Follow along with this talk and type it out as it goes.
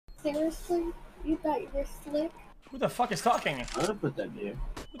Seriously? You thought you were slick? Who the fuck is talking? I'm gonna put that there.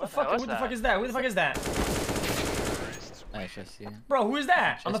 Who the fuck is that? Who the fuck is that? Nice, I see. Bro, who is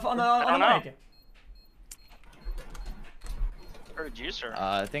that? On the mic. Or a juicer.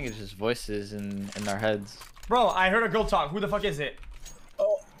 I think it's just voices in our heads. Bro, I heard a girl talk. Who the fuck is it?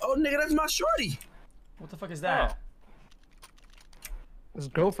 Oh, nigga, that's my shorty. What the fuck is that? His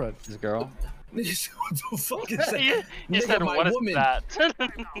girlfriend. His girl. Nigga, what the fuck is that? You Nigga, said, my what is woman. that?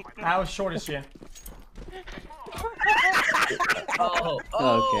 How short is she? Oh,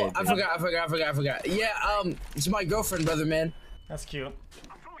 Okay, I forgot. Yeah, it's my girlfriend, brother, man. That's cute.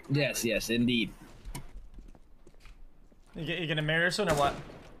 Yes, indeed. You gonna marry her soon or what?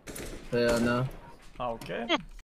 Hell no. Okay.